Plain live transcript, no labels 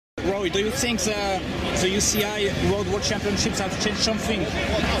Now, do you think the UCI World Championships have changed something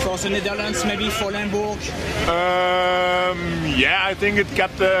for the Netherlands, maybe for Limburg? Yeah, I think it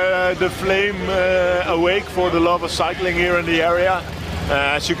kept the flame awake for the love of cycling here in the area.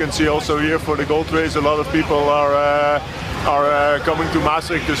 As you can see also here for the gold race, a lot of people are coming to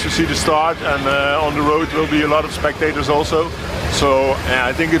Maastricht just to see the start, and on the road will be a lot of spectators also. So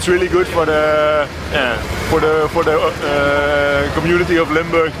I think it's really good for the community of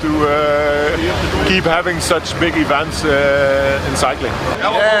Limburg to keep having such big events in cycling.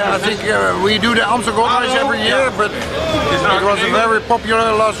 Yeah, I think we do the Amsterdam Gold Race every year, but it was very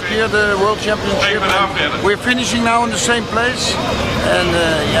popular last year, the World Championship. We're finishing now in the same place, and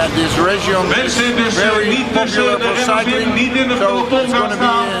yeah, this region is very popular for cycling, so it's going to be,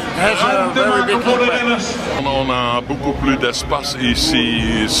 has a very big impact. On a beaucoup plus d'espace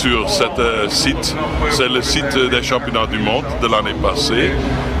ici sur cet site. C'est le site des championnats du monde de l'année passée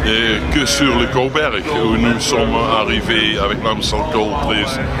que sur le Coburg où nous sommes arrivés avec l'Amstel Gold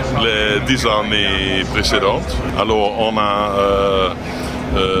Race les 10 années précédentes. Alors on a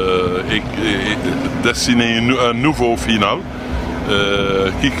dessiné un nouveau final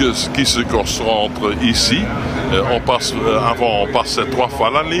qui se concentre ici. Avant on passait 3 fois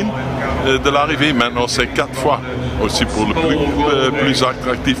la ligne de l'arrivée, maintenant c'est 4 fois aussi pour le plus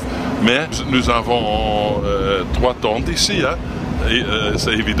attractif. Mais nous avons 3 tentes ici, hein.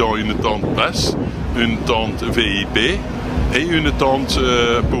 C'est évident, une tente presse, une tente VIP et une tente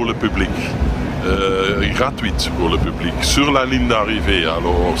pour le public. Gratuite pour le public sur la ligne d'arrivée.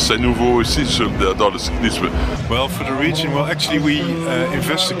 Alors c'est nouveau aussi dans le cyclisme. Well, for the region, well, actually we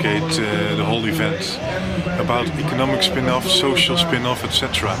investigate the whole event about economic spin-off, social spin-off,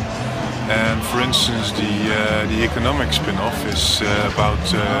 etc. And for instance, the economic spin-off is about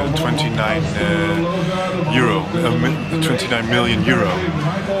 29 million euro.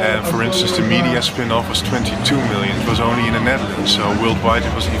 And for instance, the media spin-off was 22 million. It was only in the Netherlands, so worldwide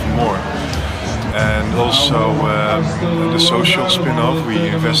it was even more. And also the social spin-off, we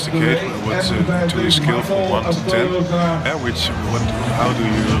investigate to a scale from 1 to 10. How do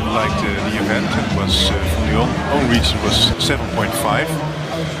you like the event? It was from the own region was 7.5,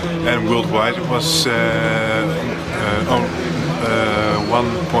 and worldwide it was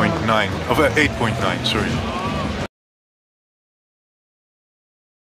 1.9 of 8.9. Sorry.